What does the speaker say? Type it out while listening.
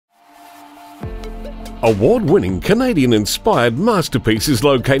Award-winning Canadian-inspired masterpiece is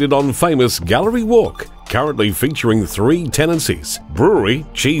located on famous Gallery Walk, currently featuring 3 tenancies: brewery,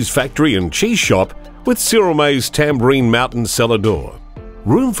 cheese factory and cheese shop, with Sirrmoets Tamborine Mountain cellar door.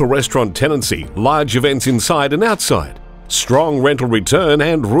 Room for restaurant tenancy, large events inside and outside. Strong rental return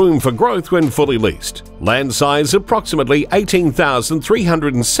and room for growth when fully leased. Land size approximately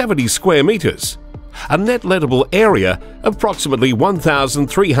 18,370 square metres. A net lettable area approximately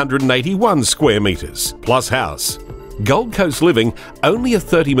 1,381 square metres, plus house. Gold Coast living only a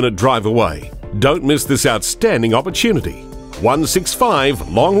 30-minute drive away. Don't miss this outstanding opportunity. 165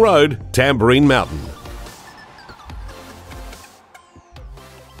 Long Road, Tamborine Mountain.